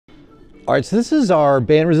All right, so this is our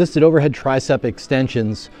band resisted overhead tricep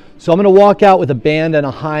extensions. So I'm gonna walk out with a band and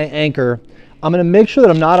a high anchor. I'm gonna make sure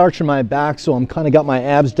that I'm not arching my back, so I'm kind of got my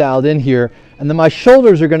abs dialed in here, and then my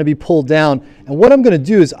shoulders are gonna be pulled down. And what I'm gonna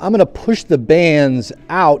do is I'm gonna push the bands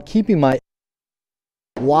out, keeping my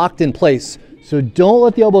locked in place. So don't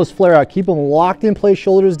let the elbows flare out, keep them locked in place,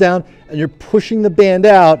 shoulders down, and you're pushing the band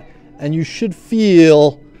out, and you should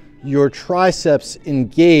feel your triceps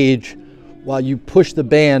engage while you push the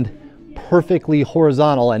band perfectly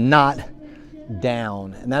horizontal and not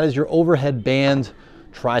down. And that is your overhead band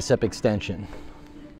tricep extension.